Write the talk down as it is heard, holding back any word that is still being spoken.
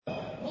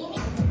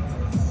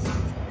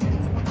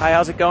Hi,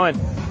 how's it going?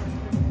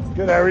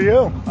 Good, how are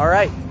you? All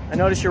right. I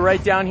noticed you're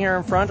right down here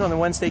in front on the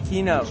Wednesday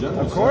keynote.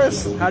 Of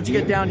course. How'd you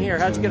get down here?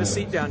 How'd you get a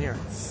seat down here?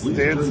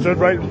 Dan stood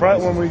right in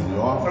front when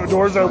the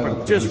doors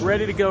opened. Just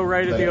ready to go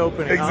right at the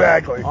opening.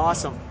 Exactly. Huh?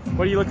 Awesome.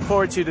 What are you looking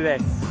forward to today?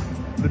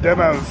 The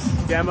demos.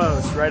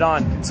 Demos, right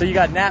on. So you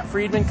got Nat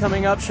Friedman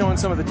coming up showing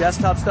some of the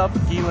desktop stuff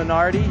with Guy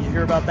Lunardi. You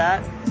hear about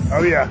that?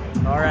 Oh, yeah.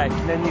 All right.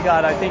 And then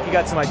I think you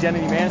got some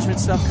identity management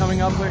stuff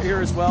coming up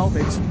here as well.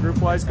 Maybe some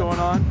GroupWise going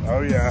on.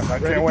 Oh, yeah. I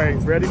can't wait.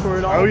 Ready for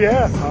it all? Oh,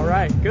 yeah. All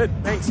right. Good.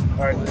 Thanks.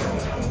 All right.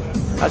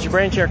 How's your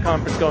BrainShare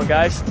conference going,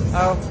 guys?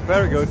 Oh,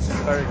 very good.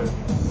 Very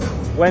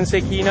good.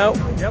 Wednesday keynote.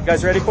 Yep. You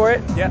guys ready for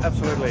it? Yeah,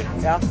 absolutely.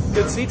 Yeah.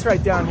 Good seats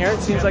right down here.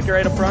 It seems like you're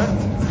right up front.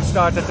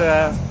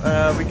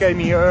 We came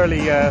here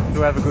early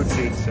to have a good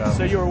seat.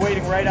 So you were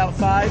waiting right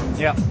outside?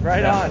 Yeah.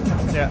 Right on.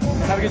 Yeah.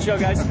 Have a good show,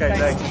 guys. Okay,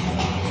 thanks.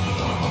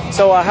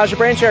 So how's your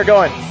BrainShare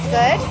going?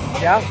 Good.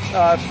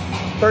 Yeah.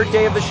 Third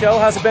day of the show.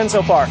 How's it been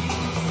so far?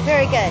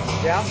 Very good.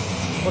 Yeah.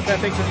 What kind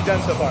of things have you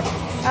done so far?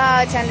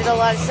 Attended a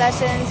lot of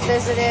sessions,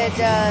 visited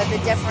the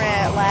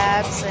different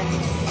labs and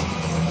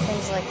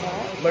things like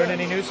that. Learn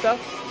any new stuff?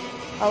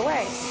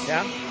 Always.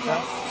 Yeah?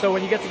 So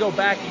when you get to go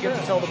back, you get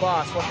to tell the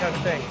boss what kind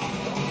of thing?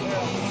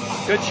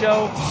 Good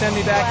show. Send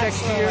me back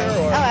next year?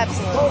 Or? Oh,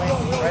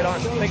 absolutely. Right on.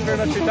 Thank you very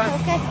much for your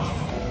time. Okay.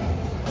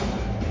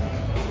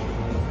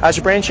 How's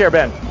your BrainShare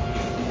been?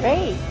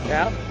 Great.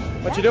 Yeah?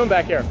 What you doing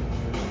back here?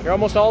 You're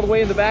almost all the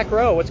way in the back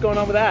row. What's going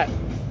on with that?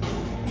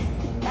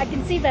 I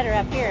can see better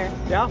up here.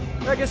 Yeah?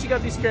 I guess you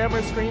got these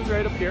camera screens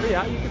right up here.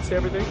 Yeah, you can see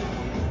everything.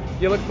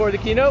 You looking forward to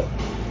the keynote?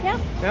 Yeah.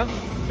 Yeah?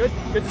 Good.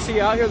 Good to see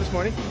you out here this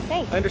morning.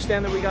 Thanks. I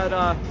understand that we got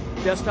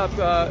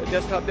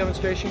desktop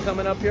demonstration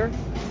coming up here.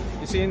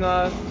 You seen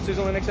SUSE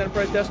Linux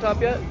Enterprise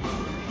Desktop yet?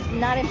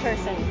 Not in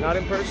person. Not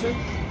in person?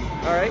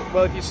 All right.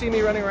 Well, if you see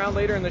me running around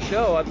later in the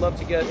show, I'd love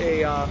to get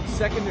a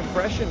second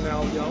impression.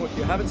 Now, if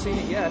you haven't seen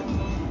it yet,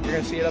 you're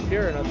going to see it up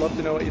here, and I'd love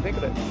to know what you think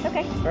of it.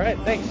 Okay. All right.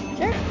 Thanks.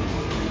 Sure.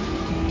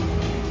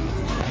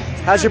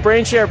 How's your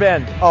BrainShare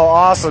been? Oh,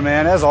 awesome,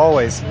 man, as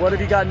always. What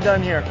have you gotten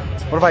done here?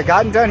 What have I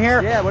gotten done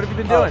here? Yeah, what have you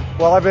been doing?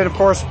 Well, I've been, of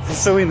course,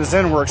 pursuing the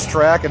ZenWorks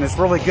track, and it's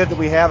really good that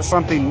we have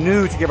something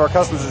new to give our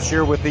customers this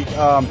year with the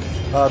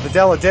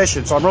Dell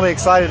Edition. So I'm really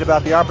excited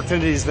about the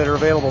opportunities that are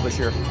available this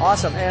year.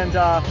 Awesome. And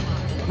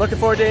looking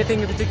forward to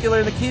anything in particular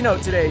in the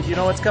keynote today. Do you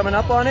know what's coming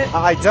up on it?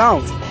 I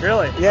don't.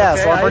 Really? Yeah,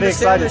 okay. so I'm pretty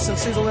excited. There's some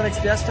SUSE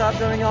Linux Desktop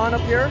going on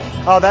up here.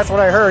 Oh, that's what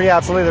I heard. Yeah,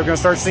 absolutely. They're going to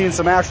start seeing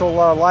some actual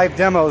live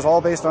demos,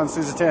 all based on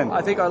SUSE 10.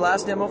 I think our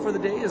last demo for the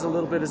day is a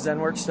little bit of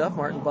ZenWorks stuff.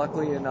 Martin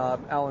Buckley and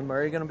Alan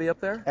Murray are going to be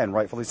up there. And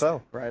rightfully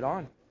so. Right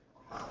on.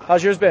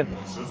 How's yours been?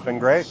 It's been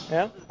great.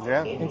 Yeah?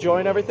 Yeah.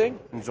 Enjoying everything?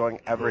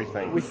 Enjoying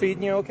everything. We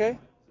feeding you okay?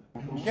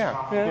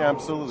 Yeah,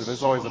 absolutely.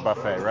 There's always a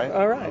buffet, right?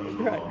 All right.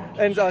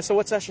 And so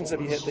what sessions have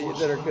you hit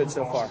that are good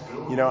so far?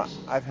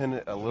 I've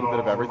hit a little bit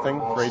of everything,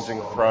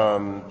 ranging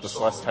from the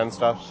Celeste 10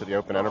 stuff to the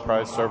Open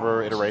Enterprise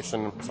server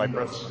iteration,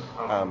 Cypress,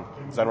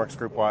 ZenWorks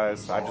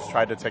GroupWise. I've just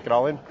tried to take it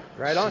all in.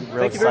 Right on.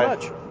 Real Thank you very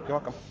excited. much. You're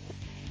welcome.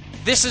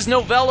 This is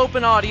Novell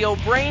Open Audio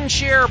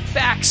BrainShare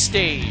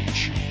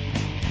BackStage.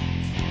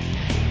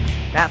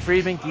 Nat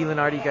Friedman, Guy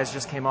Lunardi, you guys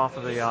just came off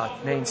of the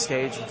main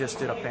stage. You just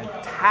did a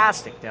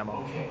fantastic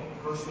demo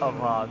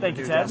of Thank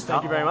you, new Ted.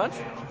 desktop. Thank you very much.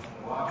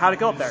 How'd it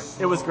go up there?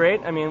 It was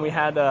great. I mean, we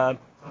had,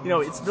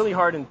 it's really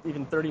hard in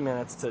even 30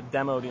 minutes to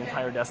demo the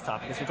entire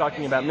desktop because we're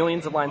talking about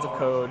millions of lines of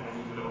code,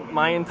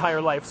 my entire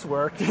life's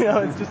work.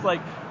 It's just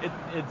like,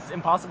 it's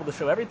impossible to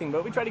show everything,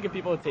 but we try to give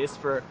people a taste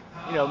for,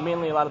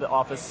 mainly a lot of the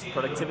Office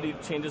productivity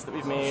changes that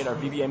we've made, our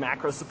VBA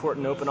macro support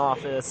in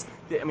OpenOffice,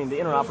 the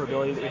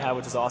interoperability that we have,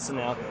 which is awesome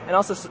now, and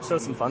also show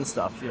some fun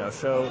stuff,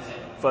 show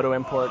photo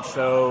import,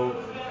 show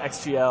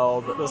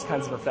XGL, those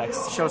kinds of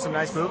effects. Show some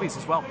nice movies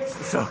as well.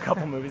 Show a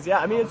couple movies.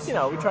 Yeah, it's,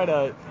 we try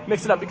to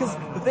mix it up because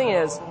the thing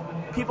is,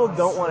 people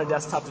don't want a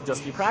desktop to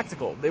just be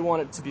practical. They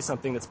want it to be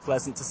something that's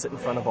pleasant to sit in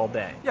front of all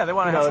day. Yeah, they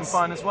want to have some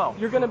fun as well.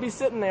 You're going to be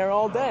sitting there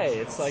all day.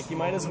 It's like you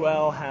might as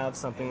well have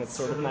something that's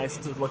sort of nice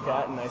to look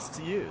at and nice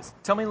to use.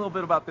 Tell me a little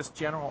bit about this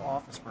general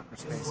office worker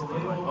space that you're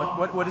doing.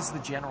 What is the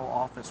general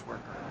office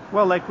worker?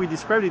 Well, like we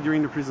described it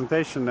during the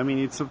presentation,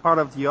 it's a part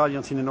of the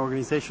audience in an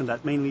organization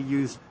that mainly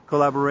use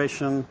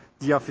collaboration,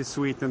 the Office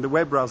suite, and the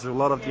web browser. A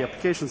lot of the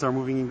applications are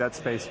moving in that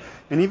space.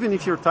 And even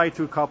if you're tied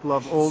to a couple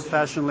of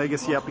old-fashioned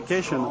legacy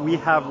applications, we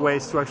have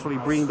ways to actually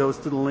bring those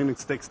to the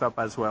Linux desktop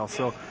as well.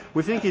 So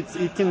we think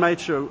it can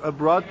match a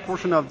broad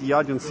portion of the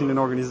audience in an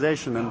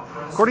organization. And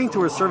according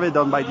to a survey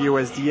done by the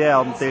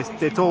OSDL,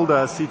 they told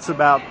us it's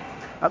about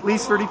at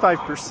least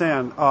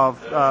 35%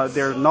 of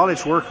their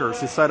knowledge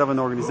workers inside of an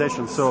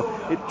organization. So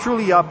it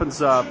truly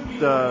opens up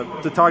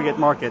the target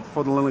market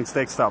for the Linux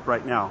desktop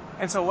right now.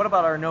 And so what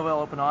about our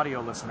Novell Open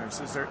Audio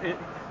listeners?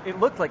 It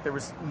looked like there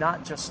was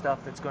not just stuff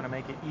that's going to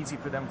make it easy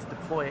for them to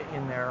deploy it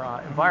in their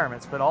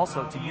environments, but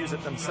also to use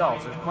it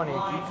themselves. There's plenty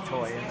of geek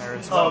toy in there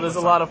as well. Oh, there's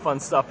a lot of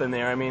fun stuff in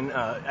there.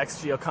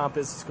 XGL Comp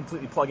is a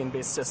completely plug-in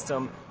based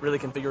system, really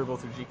configurable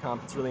through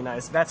Gcomp. It's really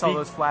nice. That's all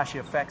those flashy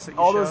effects that you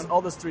showed?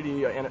 All those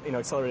 3D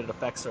accelerated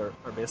effects are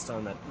based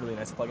on that really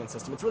nice plugin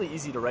system. It's really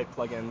easy to write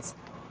plugins.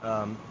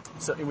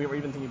 So we were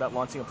even thinking about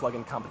launching a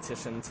plugin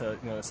competition to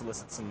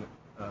solicit some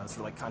sort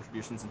of like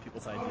contributions and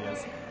people's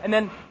ideas. And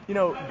then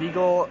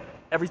Beagle.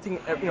 Everything,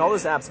 all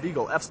those apps,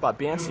 Beagle, F-Spot,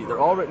 Banshee, they're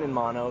all written in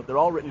mono. They're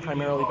all written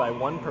primarily by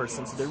one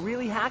person, so they're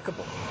really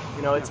hackable.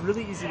 It's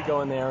really easy to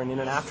go in there and in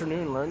an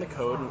afternoon learn the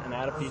code and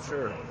add a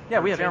feature. Yeah,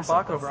 we had Aaron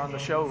Bach over on the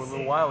show a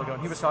little while ago,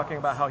 and he was talking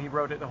about how he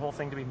wrote the whole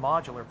thing to be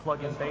modular,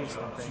 plug-in based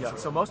and things. Yeah.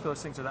 So most of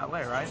those things are that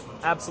way, right?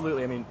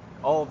 Absolutely. I mean,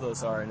 all of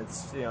those are, and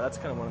it's that's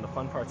kind of one of the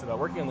fun parts about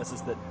working on this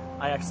is that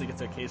I actually get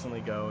to occasionally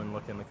go and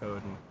look in the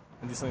code and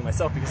do something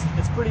myself because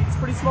it's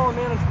pretty small and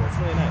manageable. It's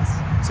really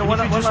nice. So if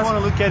you just want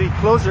to look at it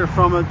closer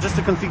from just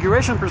a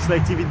configuration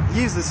perspective, it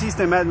gives the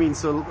system admin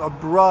so a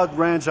broad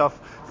range of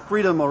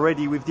freedom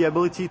already with the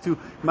ability to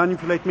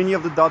manipulate many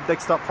of the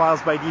 .desktop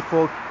files by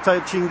default,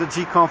 touching the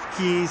gconf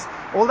keys.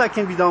 All that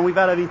can be done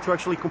without having to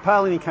actually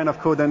compile any kind of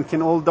code and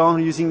can all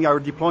done using our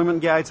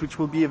deployment guides, which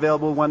will be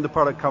available when the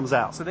product comes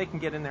out. So they can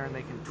get in there and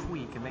they can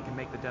tweak and they can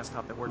make the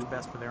desktop that works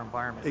best for their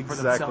environment,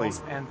 exactly. For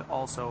themselves and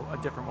also a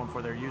different one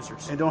for their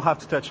users. And don't have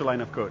to touch a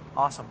line of code.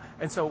 Awesome.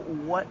 And so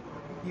what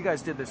you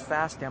guys did this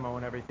fast demo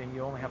and everything.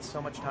 You only have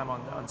so much time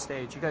on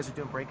stage. You guys are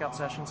doing breakout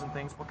sessions and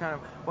things. What kind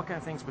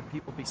of things would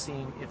people be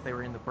seeing if they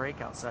were in the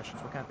breakout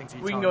sessions? What kind of things are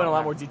you We can talking go in a about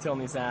lot more detail in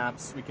these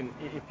apps. We can,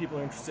 if people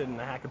are interested in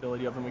the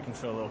hackability of them, we can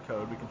show a little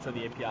code. We can show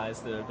the APIs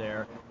that are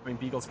there. I mean,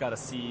 Beagle's got a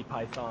C,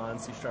 Python,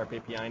 C#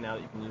 API now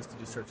that you can use to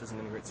do searches and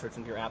integrate search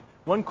into your app.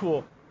 One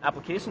cool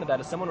application of that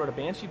is someone wrote a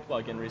Banshee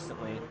plugin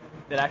recently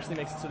that actually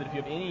makes it so that if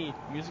you have any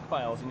music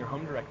files in your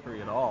home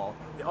directory at all,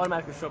 they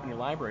automatically show up in your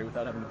library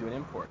without having to do an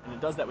import. And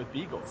it does that with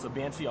Beagle. So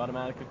Banshee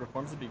automatically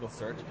performs the Beagle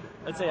search.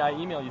 Let's say I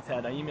email you,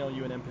 Ted, I email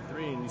you an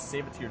MP3 and you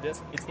save it to your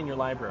disk. It's in your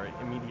library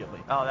immediately.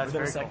 Oh, that's within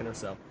very a second cool. or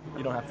so.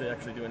 You don't have to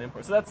actually do an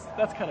import. So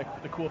that's kind of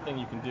the cool thing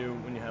you can do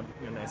when you have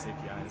nice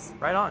APIs.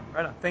 Right on,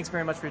 right on. Thanks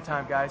very much for your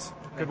time, guys.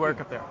 Good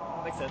work up there.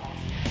 Thanks, Ted.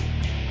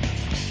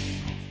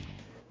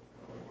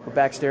 We're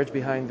backstage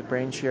behind the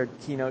BrainShare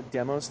keynote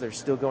demos. They're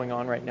still going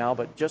on right now,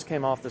 but just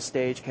came off the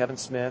stage. Kevin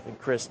Smith and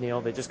Chris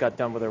Neal, they just got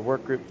done with their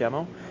work group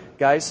demo.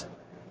 Guys,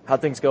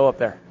 how'd things go up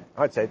there?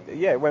 I'd say,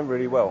 yeah, it went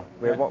really well.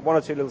 We had one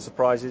or two little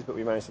surprises, but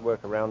we managed to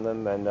work around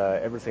them, and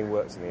everything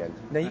works in the end.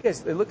 Now, you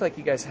guys, it looked like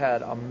you guys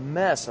had a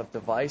mess of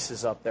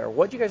devices up there.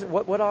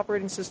 What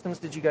operating systems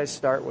did you guys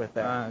start with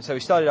there? So we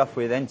started off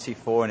with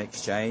NT4 and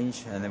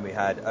Exchange, and then we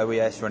had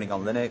OES running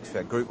on Linux, we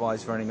had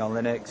GroupWise running on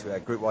Linux, we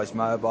had GroupWise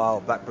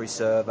Mobile, BlackBerry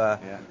Server,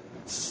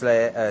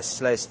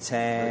 SLES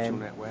 10,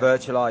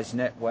 Virtualized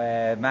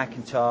NetWare,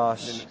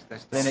 Macintosh,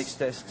 Linux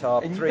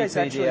Desktop, and 3 you guys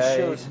PDAs.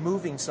 actually showed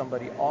moving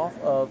somebody off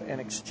of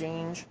an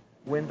Exchange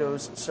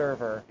Windows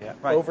server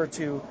over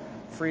to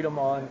Freedom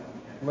on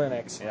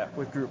Linux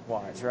with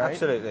GroupWise, right?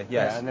 Absolutely,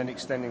 yes. Yeah, and then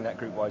extending that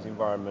GroupWise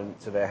environment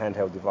to their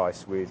handheld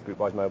device with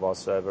GroupWise Mobile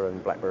Server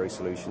and BlackBerry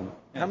solution.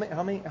 How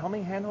many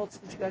handhelds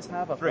did you guys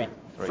have up Three.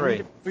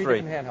 there? Three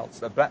different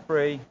handhelds. A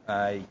BlackBerry,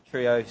 a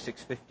Trio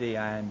 650,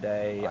 and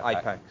a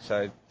iPad.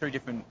 So 3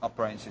 different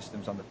operating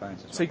systems on the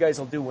phones. So you guys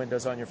will do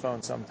Windows on your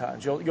phone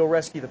sometimes. You'll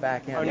rescue the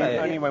back end.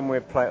 Only when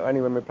we're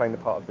playing the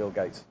part of Bill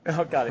Gates.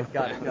 Oh, got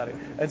it.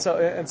 And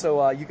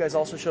so you guys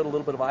also showed a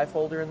little bit of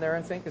iFolder in there,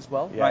 I think, as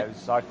well. Yeah, it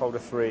was iFolder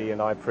 3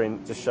 and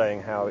iPrint, just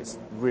showing how it's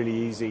really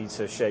easy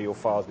to share your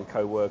files with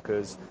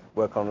co-workers,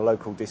 work on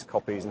local disk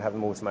copies, and have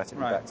them automatically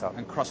backed up.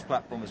 And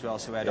cross-platform as well.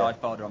 So we had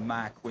iFolder on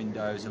Mac,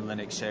 Windows, and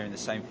Linux sharing the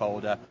same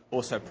folder,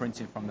 also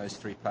printing from those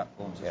 3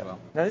 platforms as well.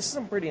 Now, this is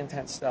some pretty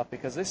intense stuff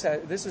because this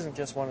isn't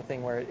just one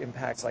thing where it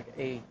impacts like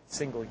a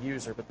single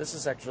user, but this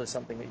is actually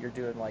something that you're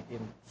doing like in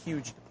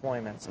huge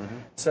deployments. Mm-hmm.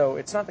 So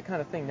it's not the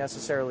kind of thing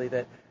necessarily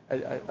that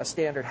a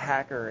standard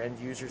hacker end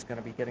user is going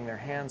to be getting their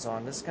hands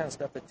on. This is kind of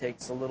stuff that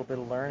takes a little bit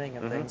of learning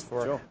and things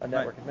for a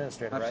network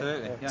administrator,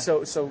 Absolutely, right? Yeah.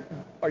 So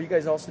are you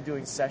guys also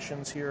doing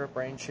sessions here at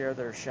BrainShare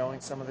that are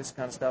showing some of this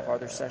kind of stuff? Are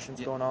there sessions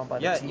going on by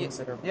the teams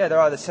that are... Yeah, there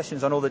are the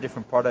sessions on all the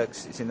different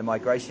products. It's in the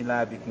migration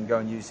lab. You can go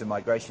and use the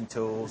migration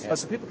tools. Oh,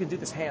 so people can do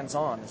this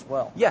hands-on as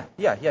well? Yeah.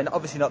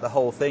 Obviously not the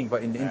whole thing,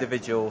 but in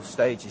individual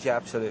stages,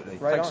 absolutely.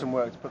 It takes some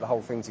work to put the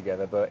whole thing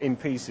together, but in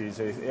pieces,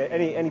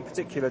 any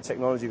particular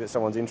technology that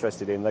someone's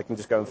interested in, they can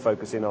just go and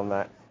focus in on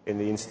that in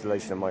the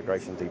installation and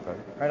migration depot.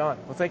 Right on.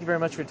 Well, thank you very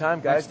much for your time,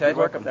 guys. Good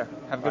work up there.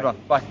 Have a good one.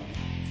 Bye.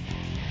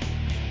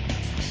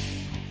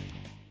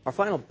 Our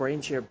final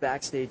BrainShare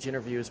backstage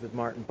interview is with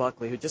Martin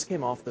Buckley, who just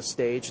came off the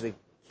stage. The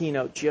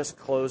keynote just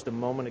closed a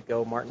moment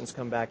ago. Martin's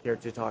come back here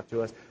to talk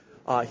to us.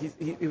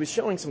 He was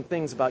showing some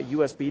things about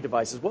USB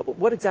devices.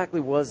 What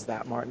exactly was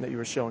that, Martin, that you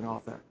were showing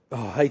off there?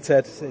 Oh, hey,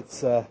 Ted. It's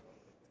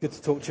good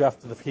to talk to you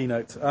after the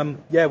keynote.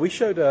 We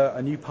showed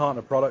a new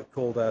partner product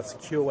called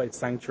SecureWave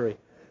Sanctuary,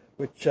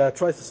 which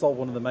tries to solve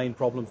one of the main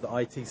problems that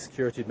IT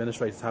security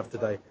administrators have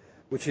today,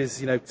 which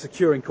is,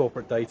 securing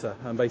corporate data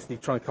and basically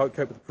trying to cope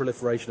with the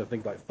proliferation of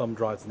things like thumb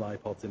drives and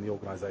iPods in the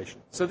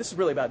organization. So this is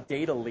really about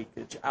data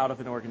leakage out of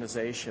an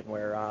organization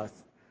where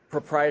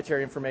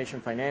proprietary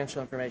information,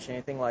 financial information,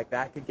 anything like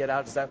that could get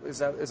out. Is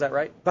that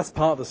right? That's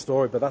part of the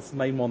story, but that's the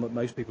main one that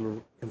most people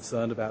are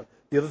concerned about.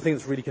 The other thing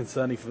that's really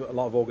concerning for a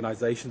lot of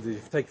organizations is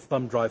if you take a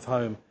thumb drive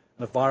home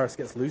and a virus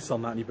gets loose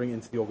on that and you bring it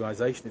into the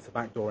organization, it's a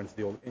backdoor into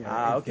the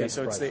okay,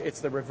 so it's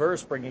the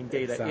reverse bringing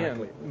data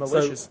exactly. in,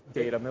 malicious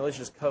data,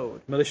 malicious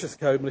code. Malicious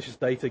code, malicious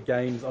data,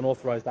 games,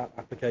 unauthorized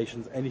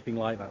applications, anything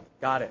like that.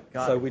 Got it.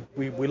 So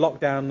we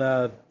lock down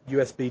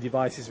USB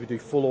devices, we do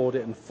full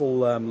audit and full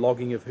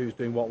logging of who's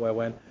doing what, where,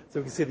 when. So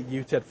we can see that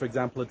UTED, for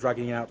example, are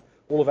dragging out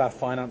all of our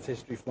finance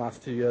history for the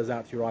last 2 years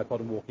out to your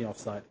iPod and walking off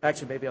site.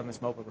 Actually, maybe on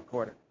this mobile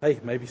recorder. Hey,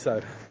 maybe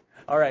so.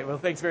 All right, well,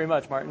 thanks very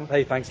much, Martin.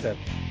 Hey, thanks, Ted.